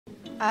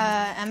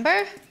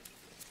Ember?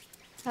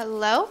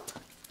 Hello?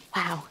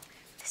 Wow,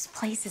 this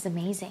place is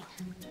amazing.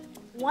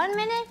 1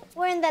 minute,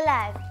 we're in the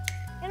lab.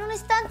 En un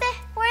instante,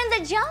 we're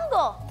in the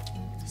jungle.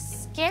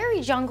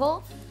 Scary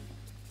jungle.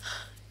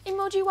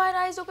 Emoji wide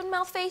eyes, open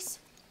mouth face.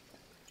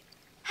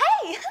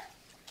 Hey!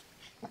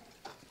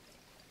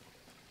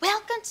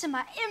 Welcome to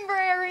my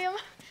Emberarium.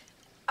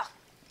 Oh,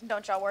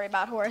 don't y'all worry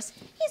about Horace.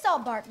 He's all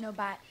bark, no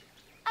bite.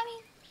 I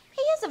mean,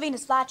 he is a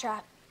Venus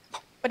flytrap,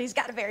 but he's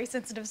got a very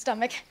sensitive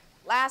stomach.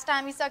 Last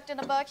time he sucked in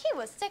a bug, he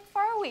was sick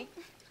for a week.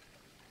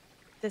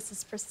 This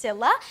is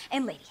Priscilla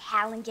and Lady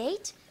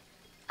Hallingate.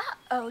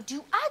 Uh-oh,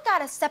 do I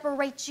gotta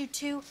separate you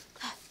two?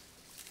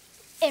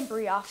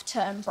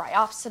 Embryopta and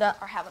Bryopsida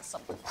are having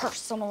some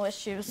personal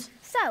issues.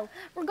 So,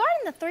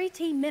 regarding the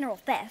 3T mineral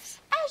thefts,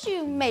 as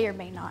you may or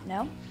may not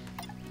know,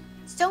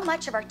 so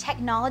much of our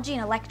technology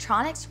and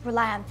electronics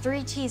rely on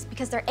 3Ts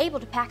because they're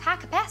able to pack high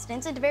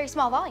capacitance into very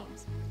small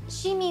volumes.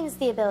 She means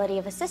the ability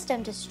of a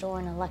system to store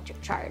an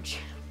electric charge.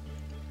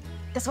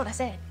 That's what I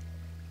said.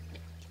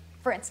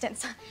 For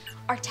instance,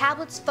 our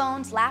tablets,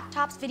 phones,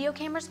 laptops, video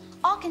cameras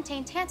all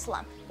contain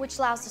tantalum, which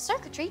allows the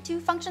circuitry to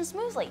function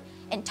smoothly.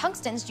 And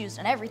tungsten's used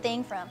in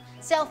everything from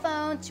cell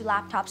phones to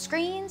laptop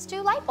screens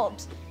to light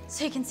bulbs.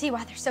 So you can see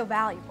why they're so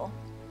valuable.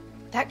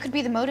 That could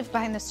be the motive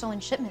behind the stolen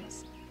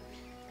shipments.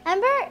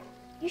 Ember,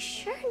 you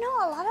sure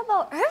know a lot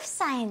about earth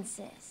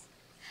sciences.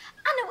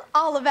 I know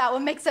all about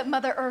what makes up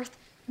Mother Earth.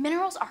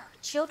 Minerals are her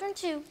children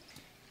too.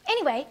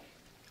 Anyway,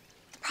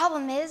 the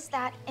problem is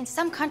that in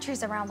some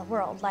countries around the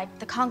world, like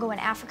the Congo and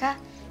Africa,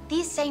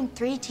 these same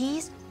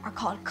 3Ts are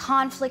called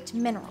conflict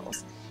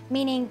minerals,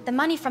 meaning the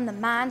money from the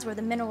mines where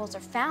the minerals are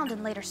found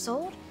and later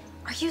sold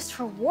are used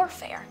for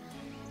warfare,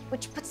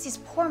 which puts these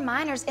poor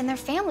miners and their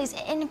families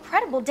in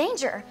incredible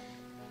danger,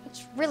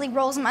 which really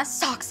rolls my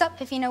socks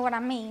up, if you know what I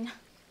mean.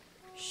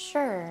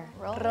 Sure.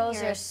 Rolls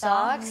your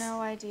socks?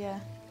 No idea.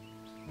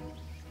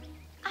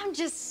 I'm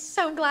just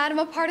so glad I'm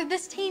a part of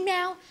this team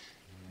now.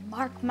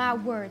 Mark my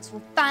words,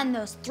 we'll find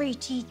those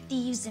 3T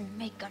thieves and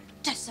make them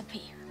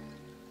disappear.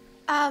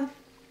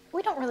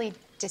 We don't really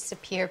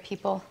disappear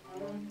people.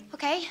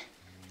 Okay,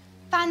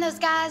 find those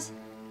guys,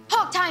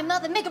 hog tie them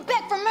up and make them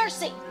beg for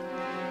mercy.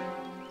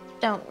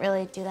 Don't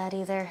really do that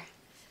either.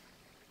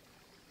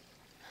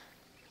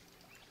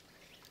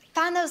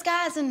 Find those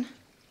guys and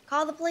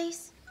call the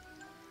police.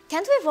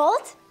 Can't we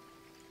vote?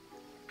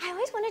 I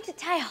always wanted to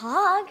tie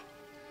hog.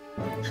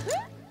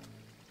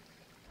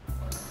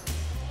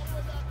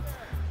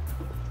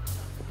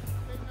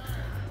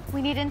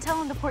 We need intel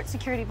on the port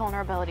security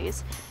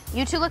vulnerabilities.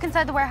 You two look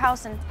inside the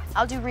warehouse and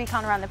I'll do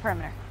recon around the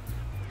perimeter.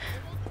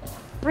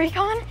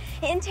 Recon?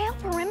 Intel?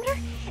 Perimeter?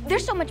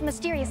 There's so much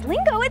mysterious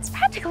lingo, it's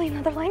practically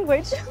another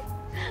language.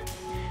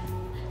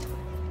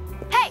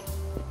 Hey,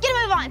 get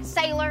a move on,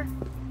 sailor.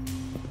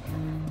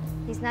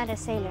 He's not a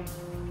sailor.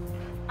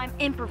 I'm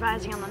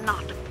improvising on the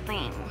not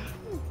thing.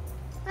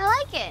 I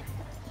like it.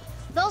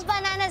 Those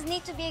bananas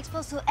need to be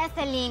exposed to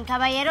ethylene,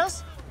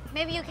 caballeros.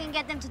 Maybe you can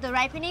get them to the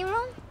ripening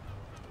room?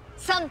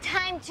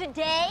 Sometime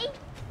today?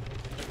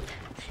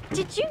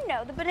 Did you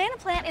know the banana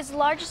plant is the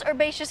largest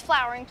herbaceous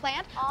flowering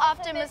plant,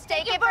 often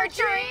mistaken for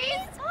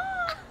trees?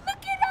 Oh,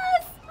 look at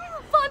us!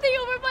 Bonding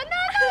over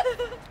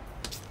bananas!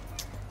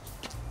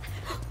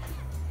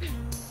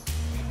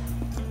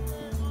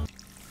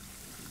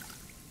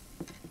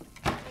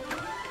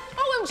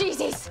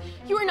 OMGs,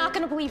 you are not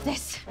gonna believe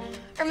this.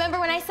 Remember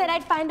when I said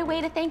I'd find a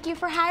way to thank you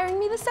for hiring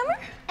me this summer?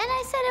 And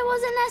I said it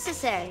wasn't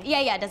necessary.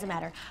 Yeah, it doesn't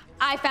matter.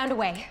 I found a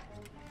way.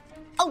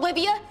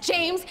 Olivia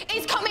James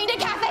is coming to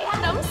Cafe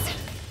Adams.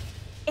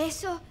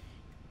 Eso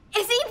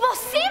es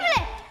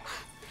imposible!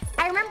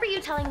 I remember you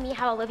telling me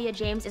how Olivia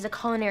James is a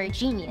culinary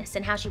genius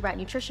and how she brought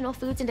nutritional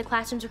foods into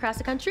classrooms across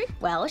the country.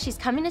 Well, she's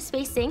coming to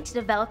Space Inc. to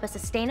develop a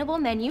sustainable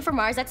menu for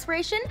Mars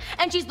exploration,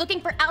 and she's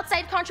looking for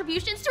outside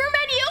contributions to her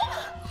menu.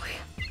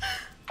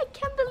 I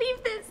can't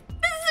believe this.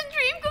 This is a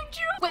dream come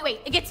true. Wait,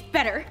 it gets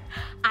better.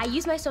 I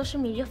used my social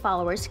media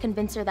followers to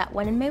convince her that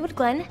when in Maywood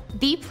Glen,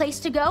 the place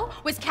to go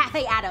was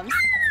Cafe Adams.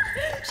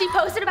 She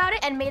posted about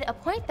it and made it a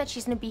point that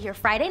she's gonna be here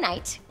Friday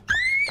night.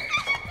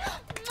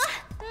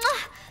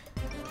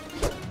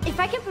 If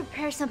I can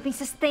prepare something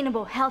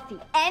sustainable, healthy,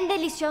 and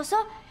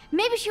delicioso,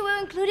 maybe she will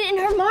include it in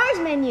her Mars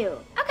menu.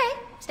 Okay,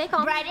 stay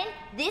calm. Bryden,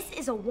 this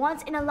is a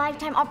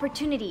once-in-a-lifetime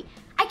opportunity.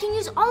 I can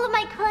use all of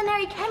my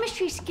culinary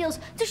chemistry skills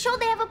to show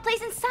they have a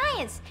place in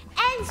science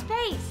and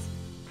space.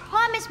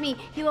 Promise me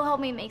you will help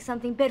me make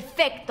something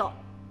perfecto.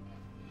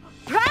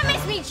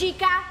 Promise me,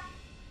 chica!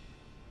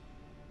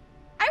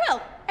 I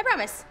will, I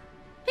promise.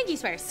 Pinky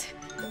swears.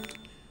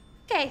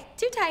 Okay,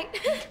 too tight.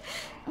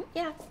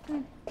 Yeah.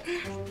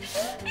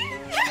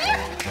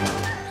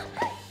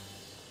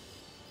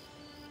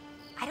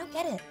 I don't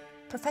get it.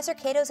 Professor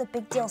Cato's a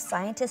big deal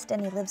scientist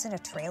and he lives in a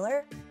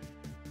trailer?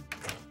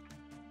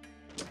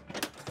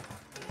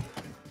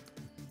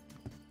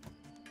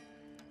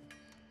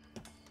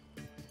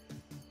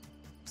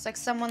 Looks like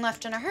someone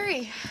left in a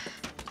hurry.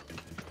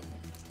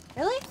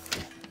 Really?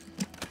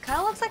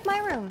 Kinda looks like my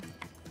room.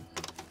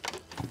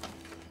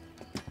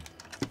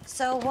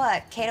 So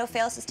what? Cato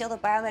fails to steal the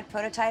biomed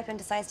prototype and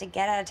decides to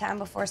get out of town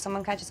before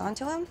someone catches on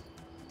to him?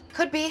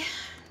 Could be.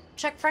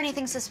 Check for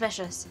anything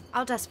suspicious.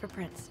 I'll dust for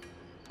prints.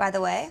 By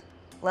the way,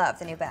 love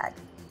the new bag.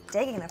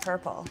 Digging the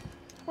purple.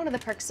 One of the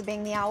perks of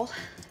being the owl.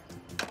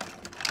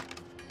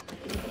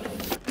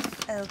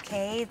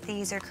 Okay,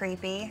 these are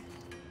creepy.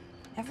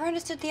 Never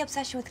understood the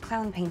obsession with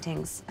clown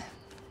paintings.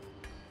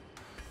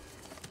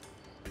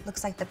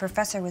 Looks like the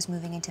professor was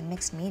moving into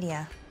mixed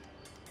media.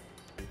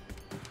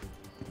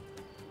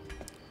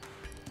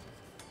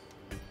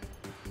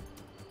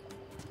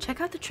 Check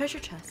out the treasure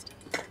chest.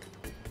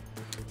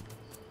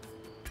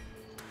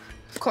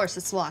 Of course,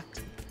 it's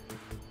locked.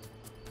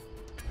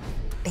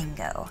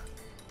 Bingo.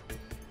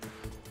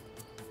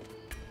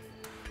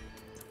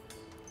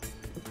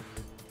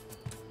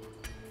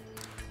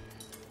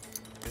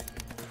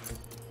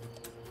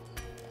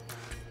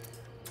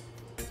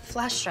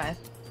 Flash drive.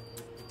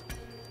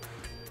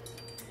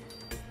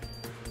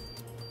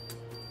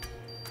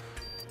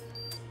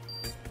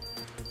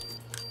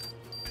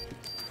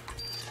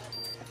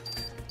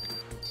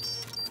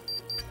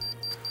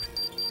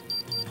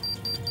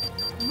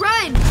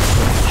 Run!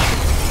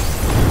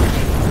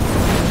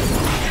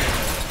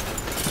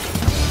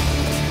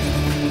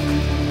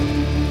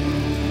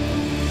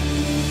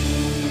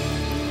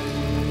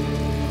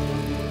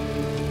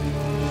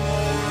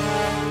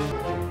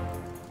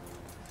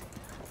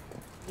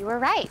 You were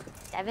right.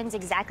 Devon's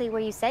exactly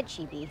where you said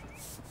she'd be.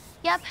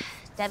 Yep,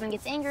 Devon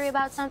gets angry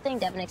about something,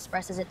 Devon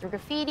expresses it through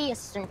graffiti,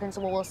 assistant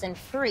principal Wilson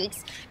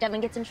freaks,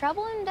 Devon gets in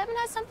trouble, and Devon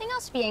has something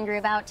else to be angry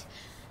about.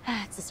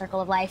 It's the circle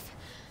of life.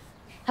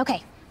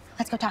 Okay,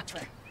 let's go talk to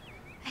her.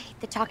 I hate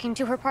the talking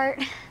to her part.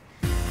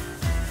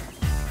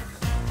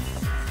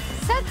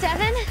 Sup,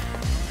 Devon?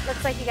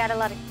 Looks like you got a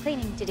lot of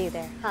cleaning to do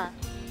there, huh?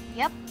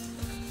 Yep.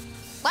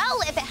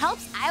 Well, if it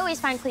helps, I always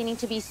find cleaning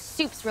to be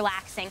soups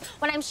relaxing.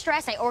 When I'm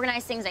stressed, I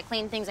organize things, I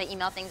clean things, I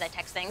email things, I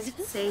text things.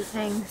 Say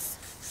things.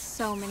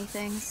 So many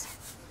things.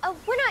 Oh,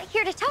 we're not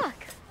here to talk.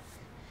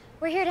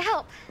 We're here to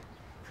help.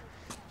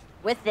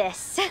 With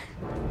this.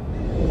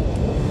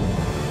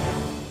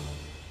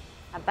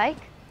 A bike?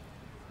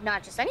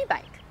 Not just any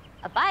bike.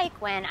 A bike,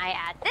 when I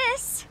add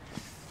this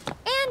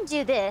and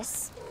do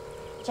this,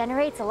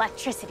 generates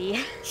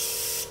electricity.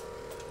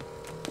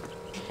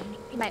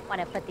 You might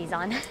want to put these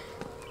on.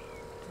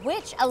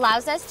 Which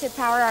allows us to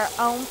power our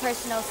own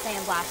personal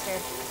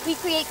sandblaster. We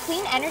create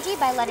clean energy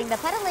by letting the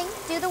pedaling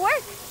do the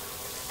work.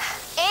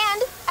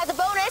 And as a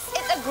bonus,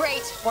 it's a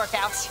great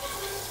workout.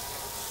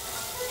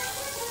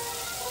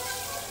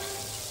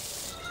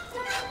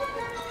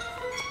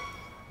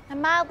 I'm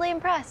mildly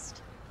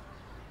impressed.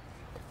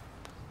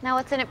 Now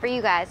what's in it for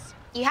you guys?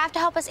 You have to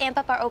help us amp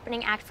up our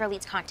opening act for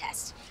Elite's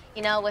contest.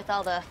 You know, with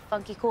all the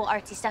funky, cool,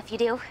 artsy stuff you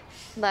do.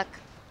 Look,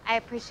 I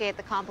appreciate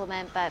the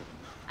compliment, but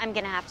I'm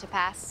gonna have to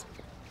pass.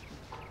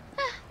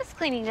 This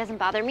cleaning doesn't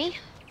bother me.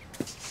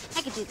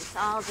 I could do this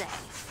all day.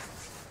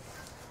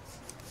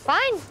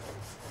 Fine,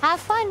 have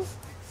fun.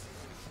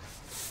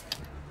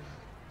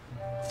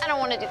 I don't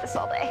want to do this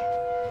all day.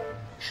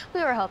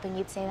 We were hoping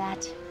you'd say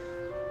that.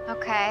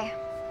 Okay,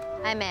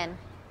 I'm in.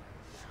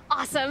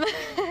 Awesome.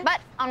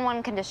 But on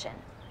one condition.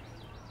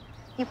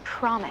 You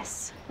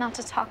promise not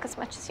to talk as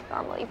much as you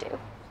normally do.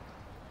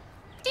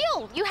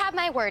 Deal. You have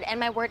my word, and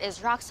my word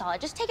is rock solid.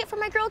 Just take it from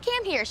my girl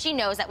Cam here. She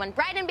knows that when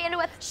Bryden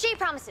Bandweth, she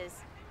promises.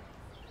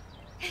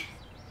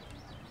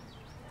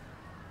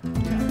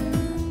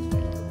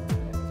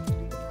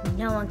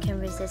 No one can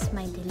resist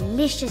my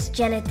delicious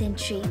gelatin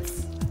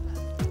treats.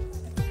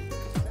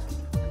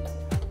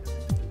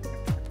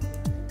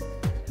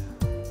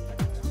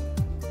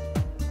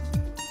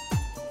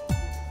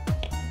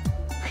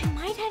 I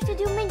might have to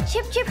do my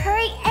Chip Chip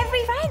Hurry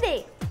every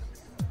Friday.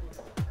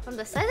 From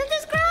the size of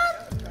this crowd?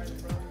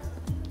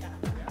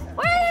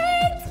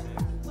 Wait!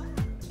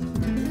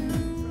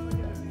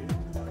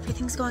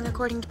 Everything's going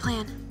according to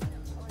plan.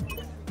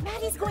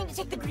 Maddie's going to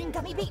take the green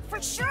gummy bait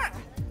for sure.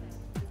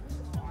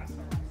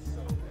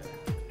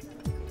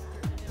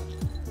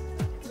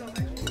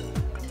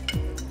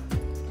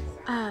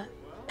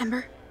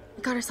 Ember,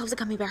 we got ourselves a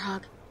gummy bear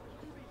hog.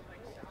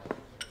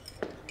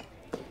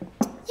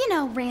 You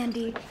know,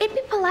 Randy, it'd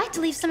be polite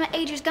to leave some of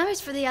Adrienne's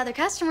gummies for the other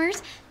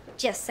customers.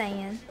 Just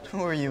saying.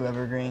 Who are you,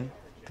 Evergreen?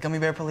 The Gummy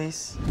Bear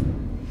Police?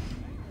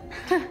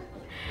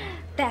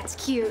 That's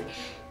cute.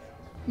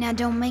 Now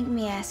don't make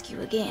me ask you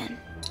again.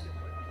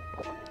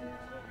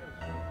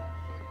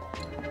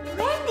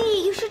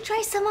 Randy, you should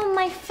try some of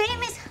my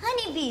famous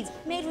honeybees,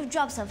 made with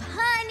drops of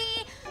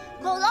honey,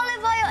 cold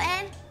olive oil,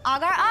 and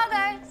agar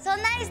agar. So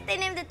nice, they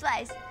named it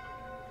twice.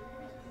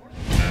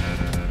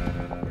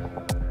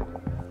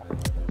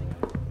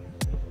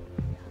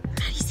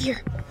 Maddie's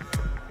here.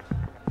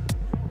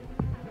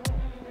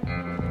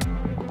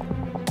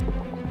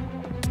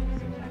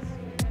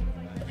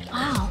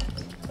 Wow,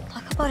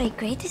 talk about a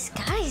great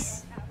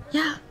disguise.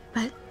 Yeah,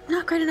 but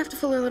not great enough to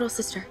fool her little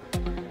sister.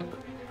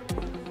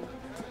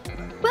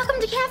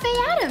 Welcome to Cafe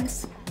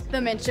Adams. The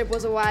mint chip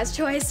was a wise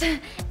choice.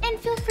 And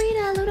feel free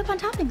to load up on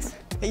toppings.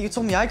 Hey, you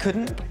told me I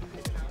couldn't.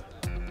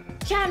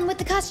 Chatting with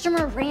the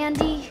customer,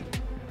 Randy.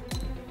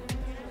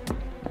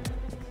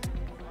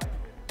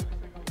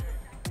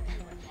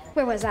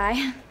 Where was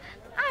I?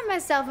 I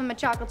myself am a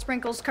chocolate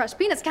sprinkles crushed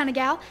peanuts kind of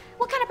gal.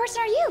 What kind of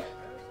person are you?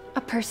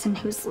 A person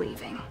who's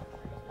leaving.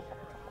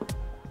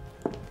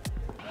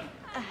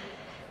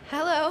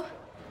 Hello.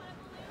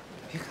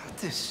 You got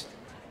this.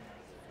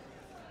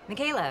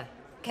 McKeyla,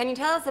 can you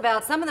tell us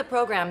about some of the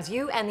programs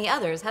you and the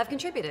others have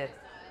contributed?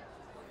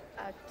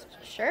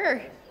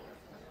 Sure.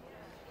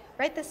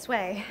 Right this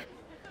way.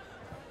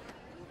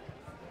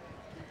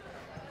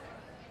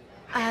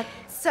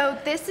 So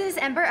this is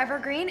Ember,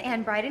 Evergreen,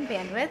 and Bryden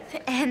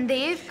Bandweth, and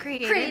they've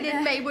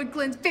created Maywood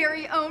Glen's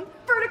very own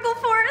vertical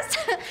forest.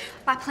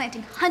 By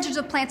planting hundreds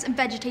of plants and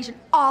vegetation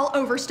all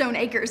over stone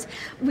acres,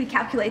 we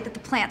calculate that the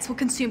plants will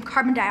consume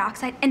carbon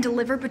dioxide and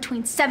deliver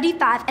between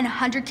 75 and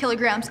 100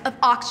 kilograms of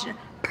oxygen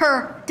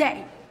per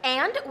day.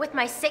 And with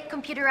my sick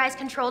computerized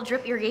controlled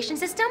drip irrigation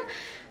system,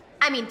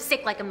 I mean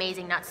sick like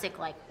amazing, not sick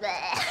like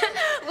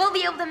bleh, we'll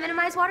be able to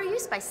minimize water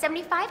use by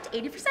 75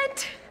 to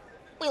 80%.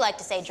 We like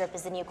to say drip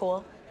is the new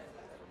cool.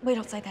 We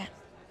don't say that.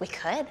 We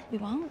could. We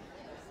won't.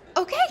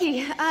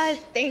 Okay,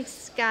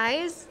 thanks,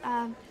 guys.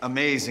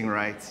 Amazing,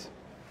 right?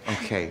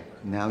 Okay,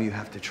 now you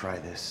have to try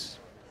this.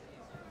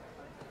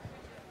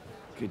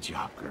 Good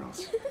job,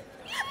 girls.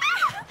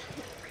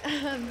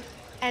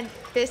 And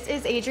this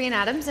is Adrienne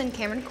Attoms and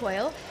Camryn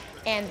Coyle,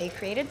 and they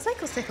created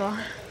Cycle.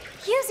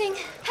 Using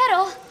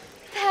pedal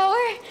power,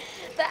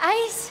 the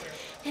ice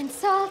and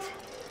salt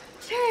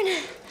turn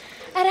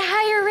at a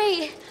higher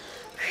rate,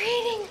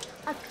 creating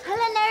A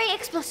culinary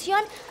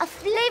explosión of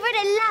flavored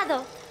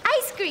helado.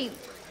 Ice cream.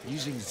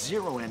 Using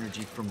zero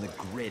energy from the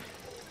grid.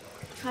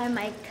 Try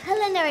my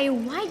culinary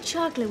white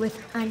chocolate with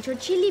ancho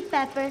chili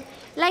pepper.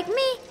 Like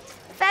me,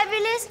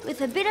 fabulous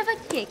with a bit of a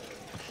kick.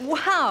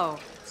 Wow,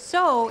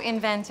 so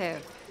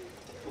inventive.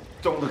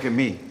 Don't look at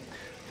me.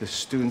 The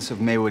students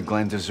of Maywood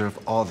Glen deserve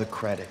all the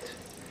credit.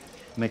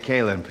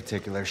 McKeyla in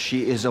particular,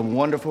 she is a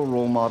wonderful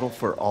role model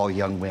for all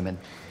young women,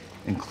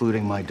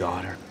 including my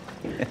daughter.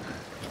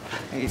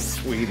 Hey,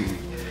 sweetie.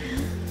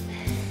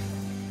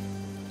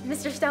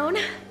 Mr. Stone,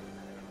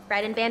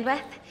 Bryden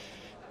Bandweth,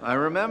 I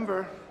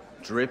remember.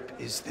 Drip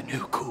is the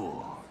new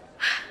cool.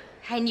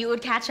 I knew it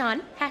would catch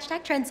on.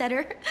 Hashtag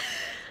trendsetter.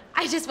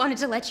 I just wanted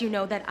to let you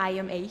know that I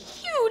am a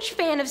huge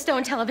fan of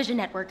Stone Television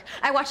Network.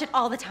 I watch it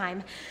all the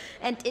time.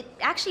 And it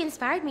actually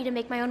inspired me to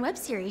make my own web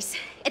series.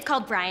 It's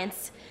called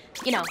Bryant's.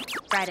 You know,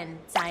 Bryden,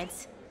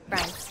 Science,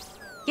 Bryant's.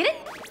 Get it?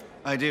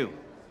 I do.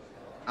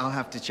 I'll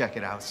have to check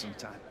it out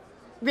sometime.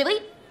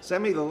 Really?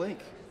 Send me the link.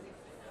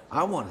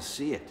 I want to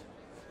see it.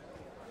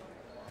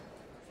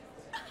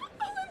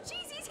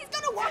 OMG's, he's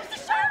gonna watch the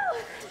show!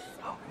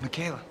 Oh,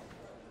 McKeyla,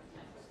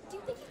 Do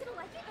you think he's gonna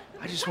like it?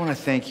 I just want to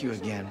thank you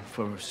again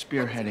for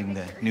spearheading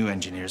the new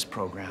engineers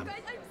program,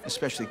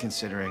 especially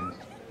considering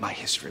my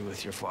history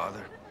with your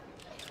father.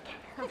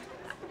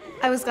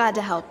 I was glad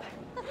to help,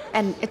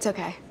 and it's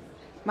okay.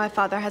 My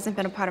father hasn't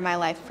been a part of my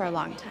life for a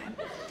long time.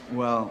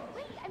 Well,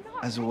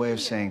 as a way of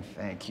saying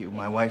thank you,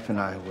 my wife and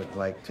I would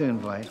like to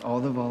invite all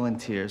the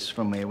volunteers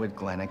from Maywood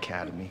Glen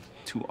Academy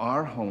to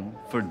our home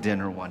for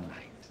dinner one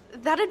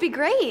night. That'd be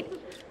great.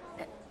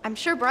 I'm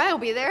sure Bri will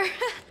be there.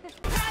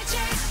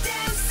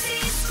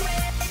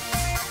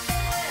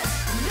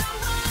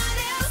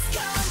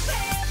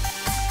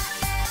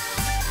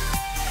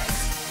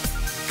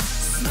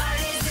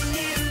 Smiley